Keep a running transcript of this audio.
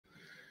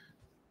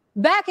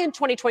Back in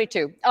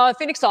 2022, a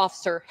Phoenix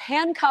officer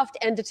handcuffed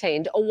and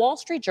detained a Wall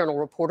Street Journal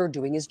reporter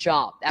doing his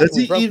job. Does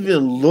he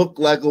even look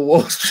like a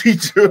Wall Street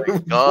Journal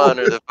reporter? Gone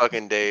are the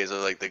fucking days of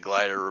like the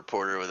glider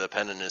reporter with a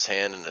pen in his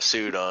hand and a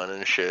suit on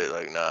and shit.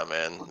 Like, nah,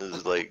 man, this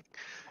is like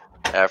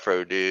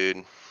Afro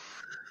dude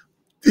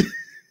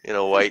in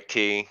a white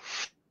tee.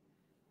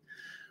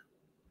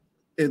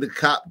 And the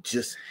cop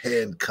just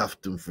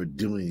handcuffed him for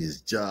doing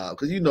his job.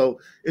 Because, you know,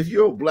 if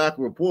you're a black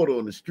reporter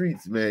on the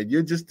streets, man,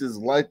 you're just as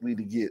likely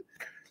to get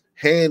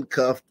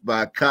handcuffed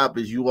by a cop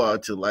as you are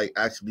to, like,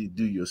 actually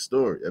do your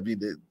story. I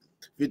mean,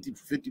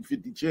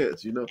 50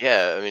 chance, you know?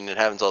 Yeah, I mean, it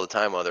happens all the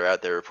time while they're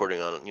out there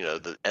reporting on, you know,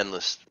 the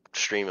endless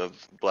stream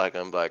of black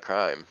on black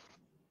crime.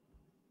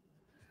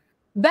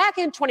 Back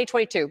in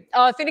 2022,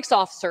 a Phoenix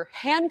officer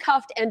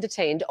handcuffed and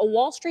detained a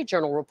Wall Street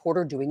Journal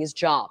reporter doing his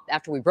job.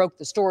 After we broke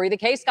the story, the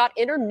case got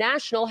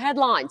international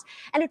headlines,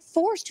 and it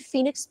forced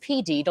Phoenix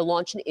PD to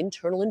launch an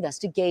internal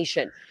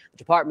investigation. The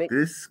department...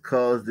 This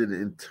caused an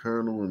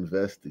internal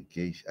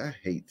investigation. I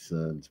hate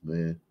Sons,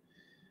 man.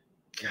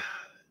 God.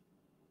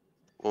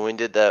 When we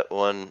did that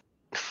one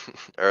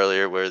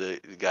earlier where the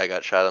guy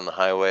got shot on the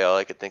highway, all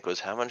I could think was,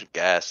 how much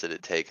gas did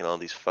it take in all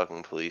these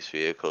fucking police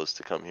vehicles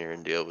to come here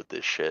and deal with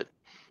this shit?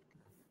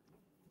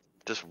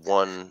 Just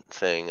one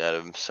thing out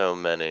of so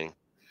many.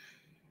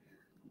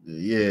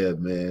 Yeah,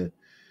 man.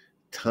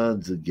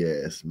 Tons of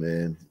gas,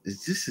 man.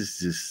 This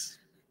is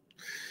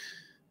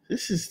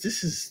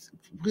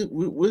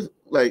we're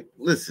like,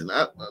 listen,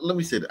 let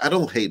me say that I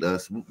don't hate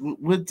us.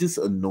 We're just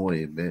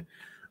annoying, man.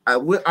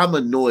 I'm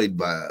annoyed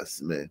by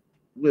us, man.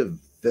 We're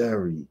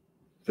very,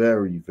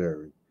 very,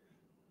 very,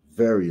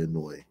 very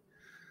annoying.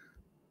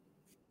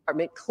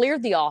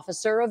 Cleared the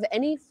officer of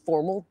any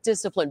formal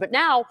discipline. But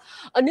now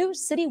a new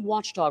city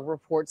watchdog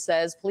report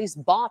says police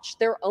botched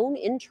their own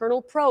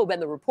internal probe,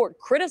 and the report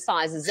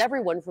criticizes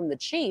everyone from the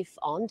chief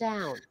on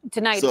down.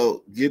 Tonight.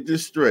 So get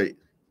this straight.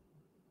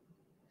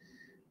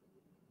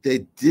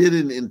 They did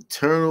an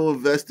internal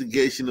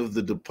investigation of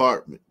the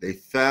department. They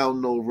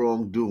found no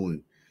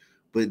wrongdoing.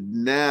 But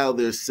now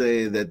they're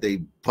saying that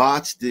they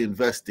botched the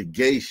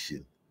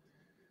investigation.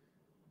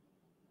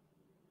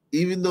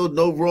 Even though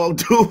no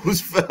wrongdoing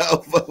was found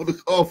by the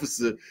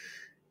officer,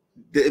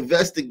 the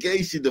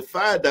investigation to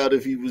find out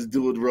if he was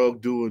doing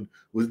wrongdoing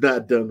was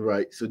not done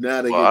right. So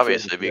now they well,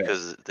 obviously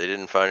because they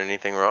didn't find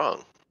anything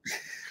wrong.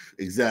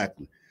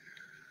 Exactly.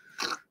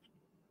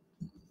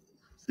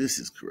 This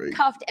is crazy.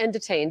 Cuffed and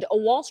detained a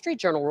Wall Street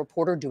Journal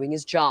reporter doing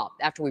his job.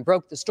 After we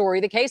broke the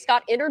story, the case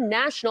got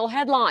international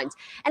headlines,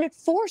 and it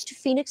forced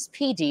Phoenix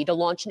PD to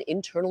launch an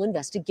internal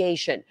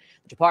investigation.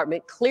 The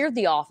department cleared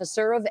the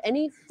officer of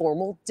any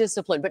formal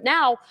discipline. But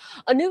now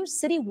a new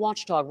city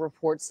watchdog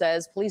report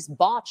says police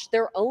botched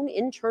their own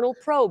internal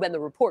probe, and the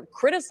report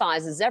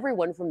criticizes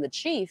everyone from the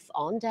chief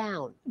on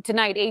down.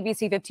 Tonight,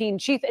 ABC 15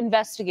 chief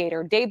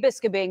investigator Dave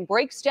Biscobing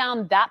breaks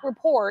down that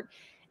report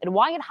and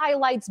why it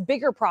highlights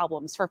bigger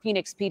problems for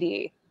Phoenix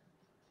PD.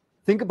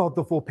 Think about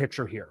the full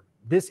picture here.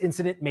 This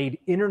incident made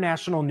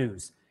international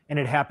news, and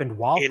it happened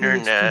while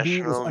Phoenix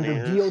PD was under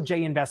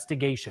DOJ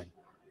investigation.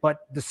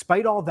 But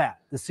despite all that,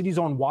 the city's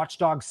own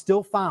watchdog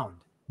still found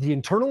the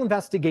internal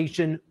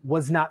investigation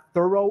was not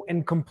thorough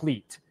and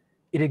complete.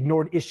 It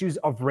ignored issues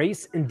of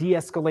race and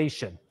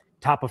de-escalation.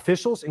 Top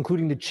officials,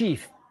 including the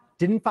chief,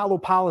 didn't follow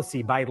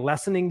policy by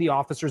lessening the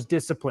officer's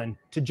discipline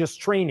to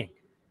just training.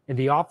 And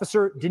the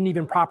officer didn't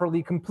even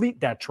properly complete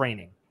that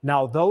training.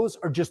 Now, those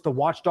are just the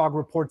watchdog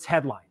report's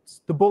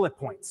headlines, the bullet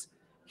points.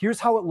 Here's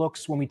how it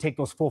looks when we take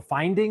those full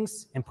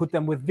findings and put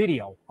them with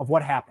video of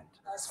what happened.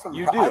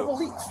 You do. I will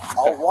leave.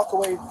 I'll walk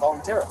away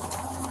voluntarily.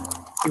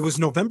 It was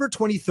November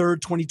 23rd,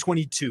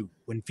 2022,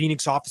 when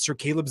Phoenix officer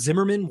Caleb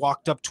Zimmerman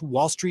walked up to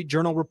Wall Street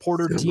Journal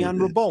reporter Dion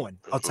Rabowen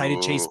outside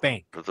of Chase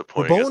Bank.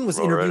 Rabowen was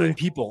interviewing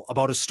people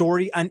about a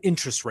story on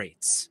interest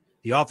rates.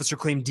 The officer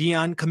claimed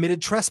Dion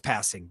committed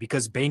trespassing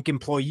because bank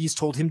employees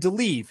told him to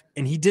leave,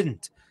 and he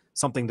didn't.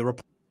 Something the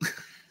report.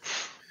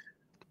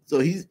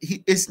 So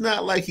it's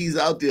not like he's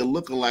out there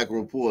looking like a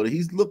reporter.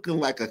 He's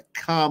looking like a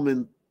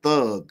common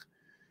thug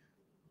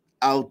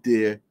out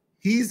there.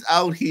 He's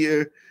out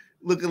here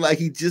looking like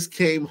he just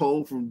came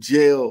home from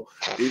jail.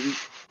 And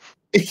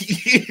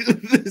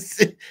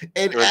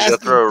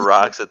throw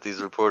rocks at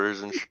these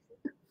reporters and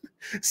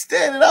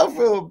standing out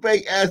from a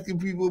bank asking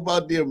people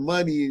about their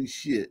money and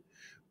shit.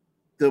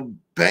 The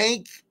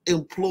bank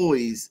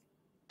employees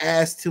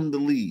asked him to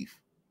leave.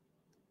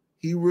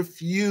 He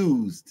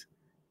refused.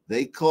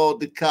 They called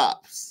the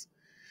cops.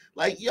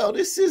 Like, yo,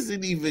 this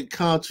isn't even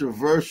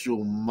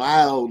controversial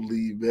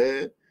mildly,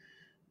 man.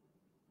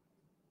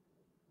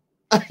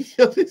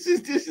 Yo,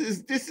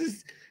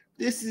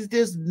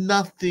 there's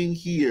nothing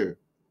here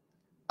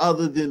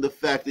other than the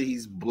fact that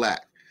he's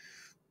black.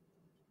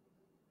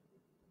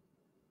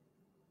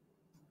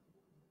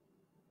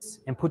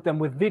 And put them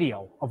with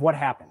video of what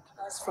happened.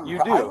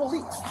 You do. I will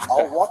leave.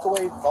 I'll walk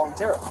away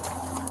voluntarily.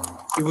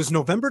 It was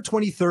November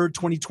 23rd,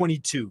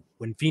 2022,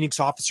 when Phoenix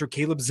officer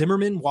Caleb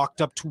Zimmerman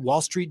walked up to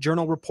Wall Street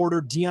Journal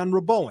reporter Dion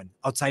Rabowen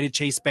outside of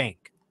Chase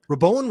Bank.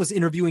 Rabowen was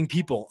interviewing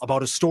people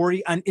about a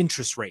story on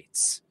interest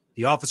rates.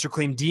 The officer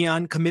claimed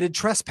Dion committed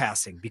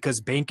trespassing because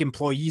bank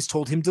employees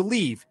told him to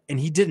leave, and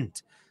he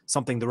didn't,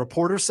 something the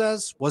reporter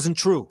says wasn't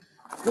true.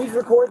 Please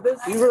record this.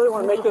 Do you really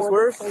want to make this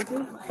worse?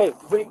 Hey,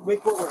 wait.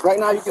 Right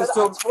now, you can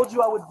still. I told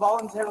you I would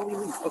voluntarily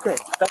leave. Okay,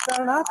 that's not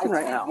an option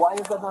right now. Why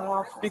is that not an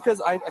option? Because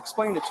I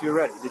explained it to you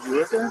already. Did you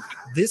listen?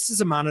 This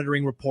is a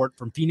monitoring report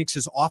from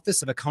Phoenix's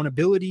Office of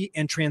Accountability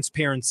and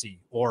Transparency,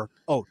 or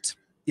OAT.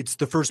 It's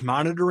the first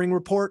monitoring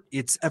report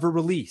it's ever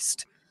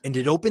released, and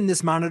it opened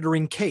this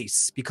monitoring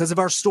case because of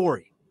our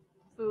story.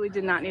 We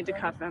did not need to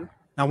cuff him.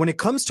 Now, when it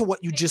comes to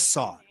what you just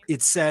saw,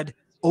 it said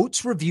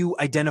OAT's review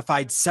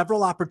identified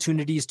several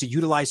opportunities to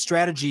utilize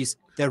strategies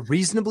that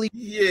reasonably.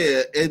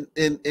 Yeah, and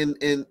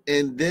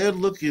they're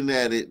looking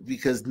at it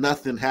because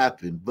nothing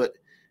happened. But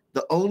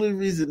the only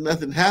reason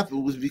nothing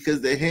happened was because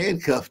they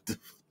handcuffed him.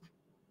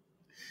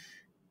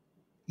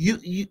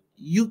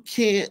 You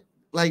can't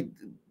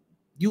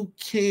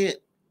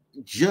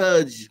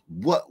judge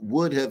what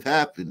would have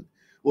happened.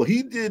 Well,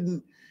 he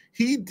didn't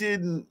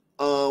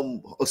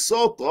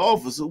assault the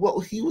officer. Well,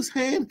 he was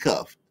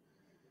handcuffed.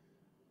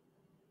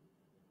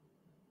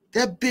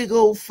 That big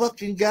old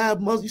fucking guy,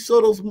 you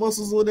saw those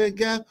muscles on that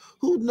guy?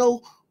 Who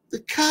know? The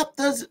cop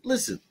doesn't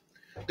listen.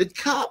 The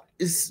cop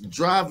is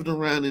driving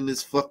around in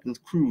this fucking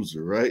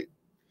cruiser, right?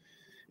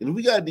 And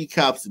we got any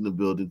cops in the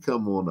building,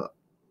 come on up.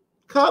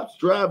 Cops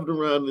driving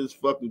around in this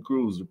fucking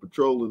cruiser,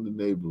 patrolling the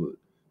neighborhood,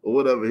 or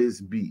whatever his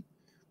beat.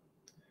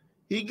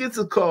 He gets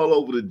a call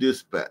over to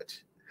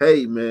dispatch.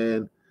 Hey,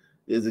 man,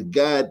 there's a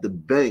guy at the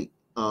bank.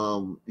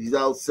 He's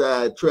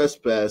outside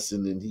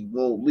trespassing and he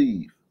won't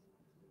leave.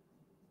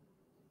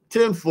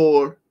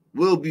 10-4,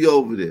 we'll be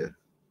over there.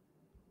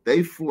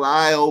 They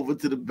fly over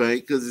to the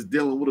bank because it's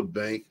dealing with a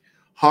bank.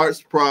 Heart's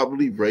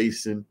probably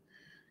racing.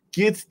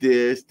 Gets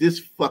there. It's this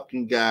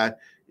fucking guy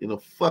in a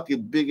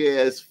fucking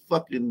big-ass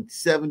fucking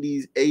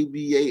 70s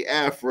ABA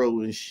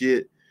afro and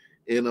shit,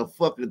 in a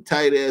fucking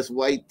tight-ass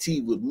white tee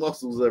with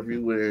muscles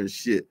everywhere and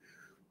shit.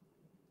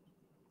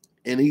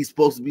 And he's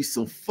supposed to be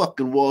some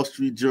fucking Wall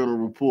Street Journal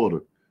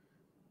reporter.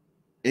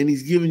 And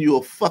he's giving you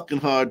a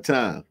fucking hard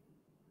time.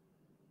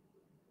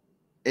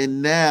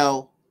 And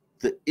now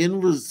the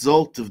end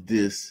result of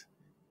this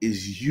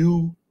is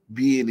you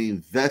being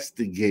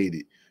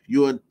investigated.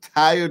 Your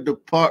entire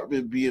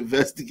department being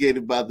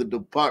investigated by the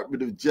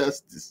Department of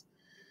Justice.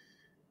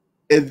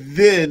 And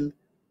then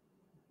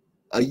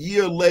a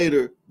year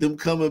later, them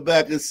coming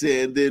back and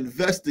saying the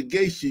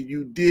investigation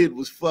you did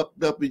was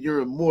fucked up and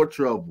you're in more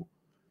trouble.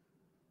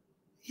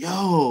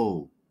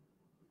 Yo.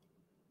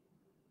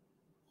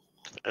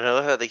 I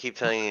love how they keep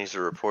telling you he's a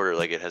reporter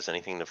like it has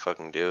anything to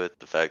fucking do with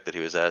the fact that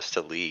he was asked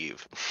to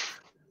leave.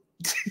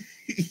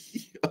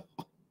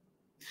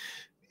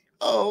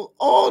 Oh,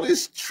 all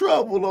this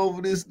trouble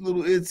over this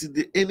little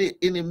incident, and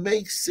it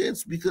makes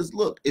sense because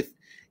look,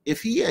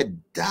 if he had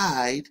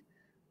died,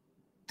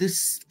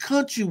 this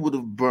country would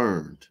have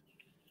burned,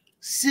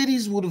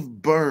 cities would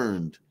have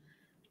burned.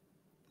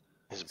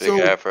 His big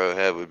afro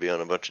head would be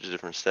on a bunch of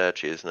different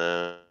statues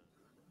now.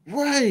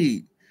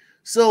 Right.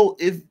 So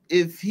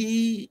if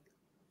he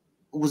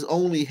was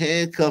only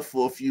handcuffed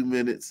for a few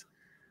minutes,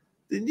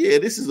 then yeah,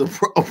 this is an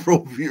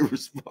appropriate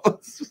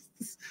response.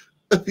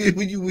 I mean,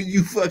 when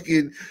you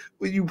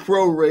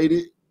prorate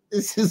it,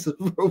 this is an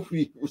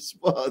appropriate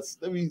response.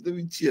 Let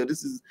me chill.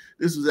 This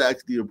was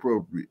actually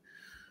appropriate.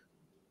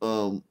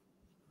 Could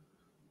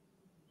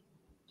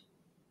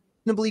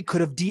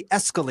have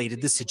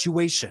de-escalated the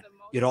situation.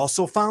 It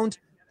also found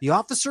the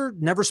officer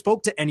never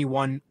spoke to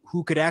anyone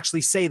who could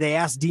actually say they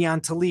asked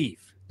Dion to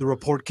leave. The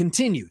report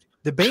continued.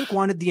 The bank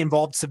wanted the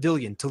involved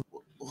civilian to.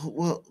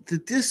 Well, the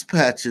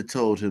dispatcher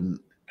told him.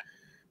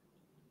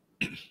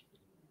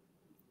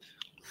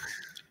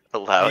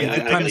 Allowing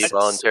him to leave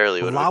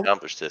voluntarily would have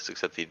accomplished this,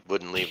 except he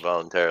wouldn't leave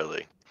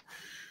voluntarily.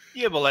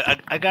 Yeah, but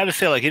like I gotta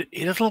say, like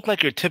he doesn't look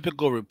like your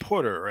typical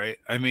reporter, right?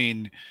 I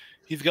mean,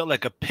 he's got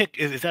like a pick.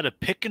 Is that a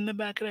pick in the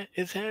back of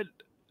his head?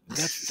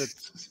 That's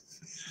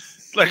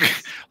like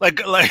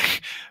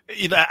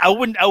you know, I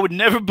would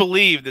never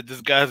believe that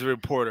this guy's a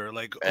reporter.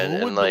 Like,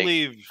 who would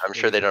believe? I'm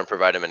sure they don't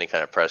provide him any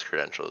kind of press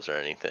credentials or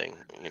anything,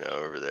 you know,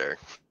 over there.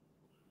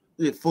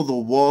 Yeah, for the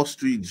Wall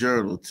Street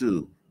Journal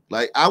too.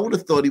 Like, I would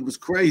have thought he was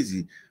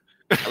crazy.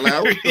 Like,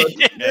 I'm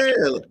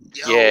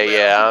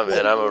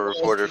a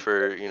reporter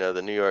for, you know,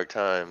 the New York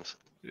Times.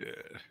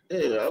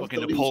 Yeah,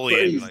 fucking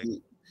Napoleon, like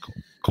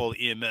call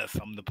EMS.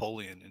 I'm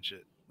Napoleon and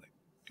shit. Like,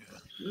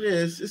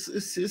 yeah,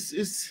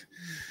 it's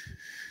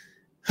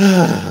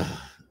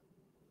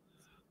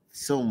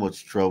so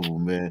much trouble,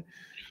 man.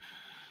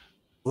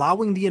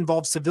 Allowing the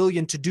involved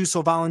civilian to do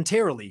so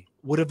voluntarily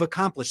would have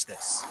accomplished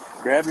this.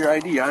 Grab your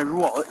ID out of your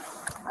wallet.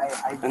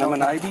 And I'm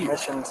an ID.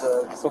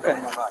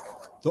 Okay.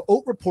 The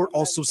OAT report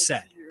also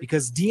said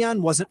because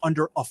Dion wasn't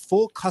under a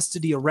full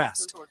custody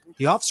arrest,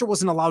 the officer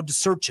wasn't allowed to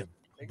search him,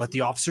 but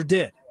the officer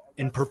did.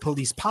 And per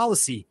police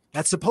policy,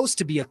 that's supposed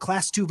to be a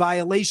Class 2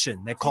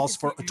 violation that calls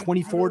for a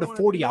 24 to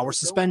 40-hour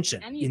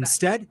suspension.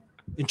 Instead,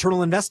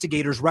 internal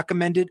investigators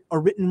recommended a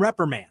written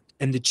reprimand,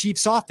 and the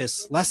chief's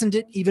office lessened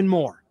it even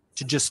more.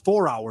 to just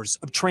 4 hours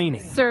of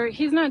training. Sir,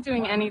 he's not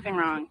doing anything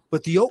wrong.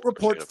 But the Oat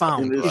report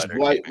found this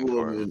white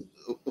woman,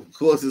 of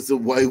course, it's a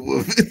white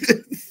woman.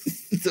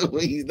 So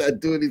he's not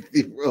doing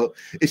anything wrong.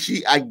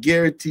 And I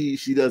guarantee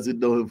she doesn't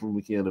know him from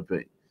a can of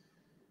paint.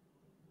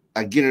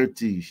 I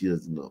guarantee she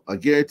doesn't know. I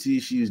guarantee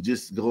she was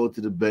just going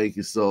to the bank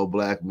and saw a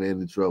black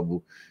man in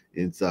trouble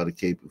inside a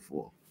cape and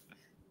form.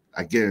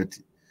 I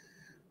guarantee.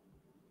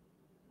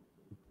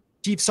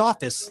 Chief's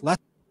office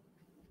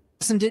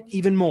lessened it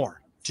even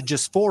more to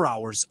just 4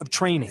 hours of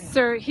training.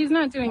 Sir, he's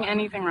not doing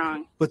anything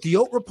wrong. But the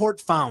Oat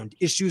report found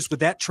issues with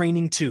that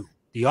training too.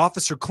 The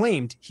officer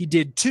claimed he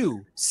did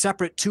 2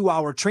 separate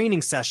 2-hour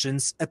training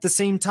sessions at the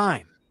same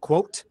time.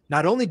 Quote,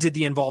 not only did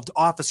the involved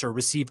officer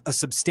receive a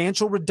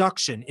substantial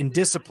reduction in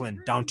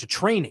discipline down to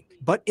training,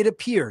 but it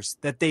appears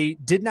that they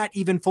did not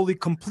even fully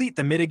complete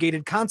the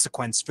mitigated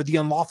consequence for the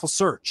unlawful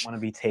search. Want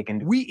to be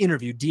taken. We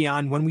interviewed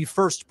Dion when we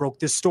first broke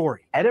this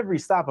story. At every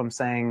stop, I'm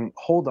saying,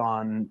 hold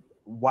on,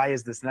 why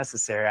is this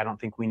necessary? I don't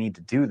think we need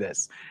to do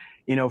this.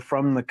 You know,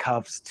 from the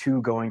cuffs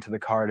to going to the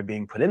car to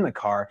being put in the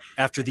car.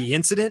 After the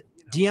incident,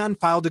 Dion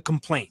filed a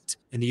complaint,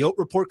 and the Oat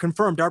report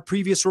confirmed our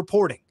previous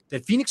reporting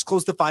that Phoenix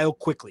closed the file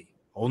quickly,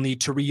 only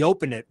to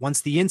reopen it once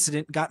the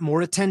incident got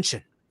more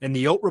attention. And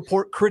the Oat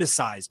report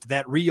criticized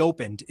that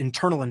reopened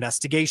internal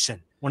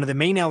investigation. One of the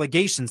main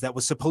allegations that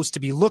was supposed to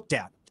be looked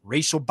at,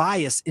 racial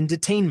bias in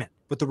detainment.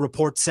 But the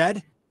report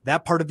said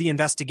that part of the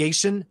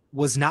investigation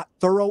was not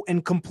thorough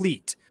and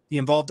complete. The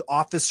involved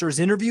officer's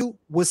interview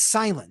was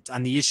silent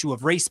on the issue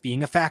of race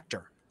being a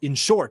factor. In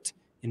short,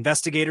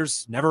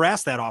 investigators never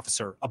asked that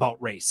officer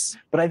about race.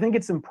 But I think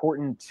it's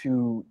important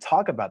to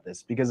talk about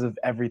this because of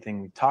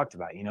everything we've talked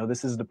about. You know,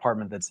 this is a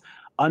department that's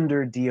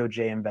under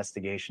DOJ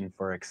investigation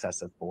for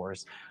excessive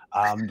force,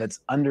 that's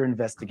under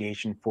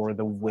investigation for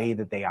the way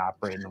that they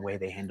operate and the way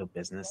they handle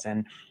business.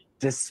 And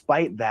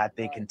despite that,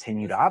 they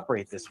continue to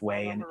operate this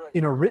way. And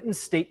in a written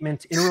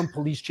statement, Interim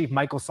Police Chief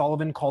Michael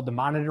Sullivan called the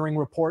monitoring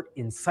report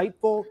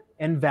insightful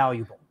and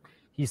valuable.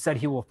 He said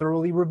he will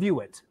thoroughly review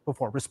it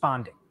before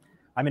responding.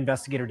 I'm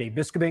investigator Dave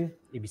Biskobing,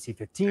 ABC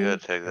 15. You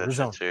gotta take that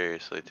Arizona. shit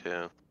seriously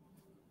too.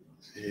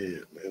 Yeah,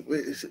 man.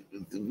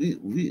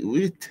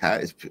 We're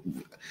tired.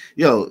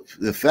 Yo,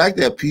 the fact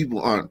that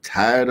people aren't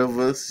tired of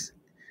us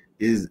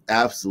is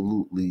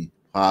absolutely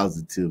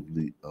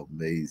positively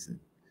amazing.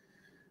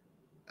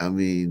 I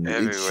mean,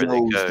 everywhere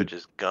they go,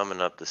 just gumming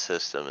up the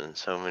system in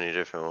so many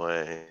different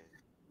ways.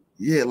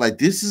 Yeah, like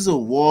this is a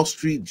Wall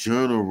Street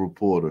Journal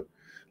reporter.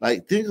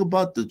 Like, think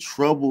about the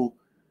trouble.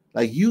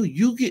 Like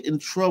you get in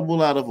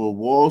trouble out of a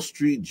Wall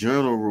Street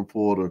Journal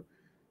reporter,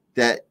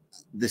 that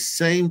the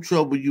same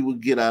trouble you would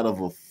get out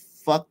of a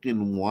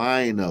fucking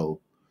wino.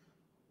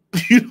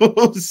 You know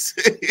what I'm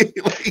saying?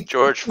 Like,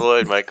 George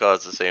Floyd might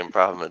cause the same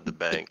problem at the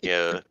bank.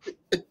 Yeah.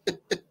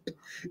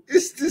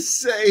 It's the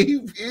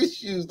same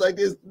issues. Like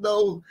there's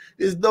no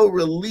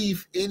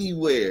relief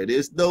anywhere.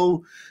 There's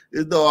no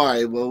all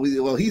right,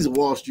 well he's a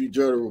Wall Street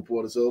Journal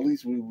reporter, so at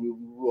least we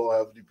won't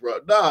have any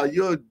problem. Nah,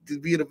 you're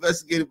being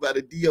investigated by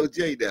the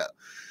DOJ now.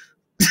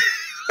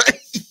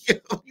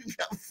 You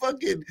got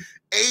fucking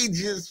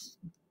agents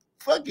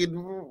fucking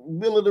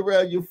milling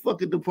around your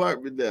fucking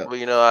department now. Well,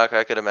 you know,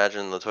 I could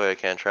imagine LaToya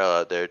Cantrell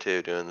out there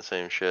too doing the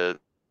same shit.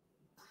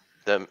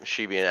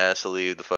 She being asked to leave the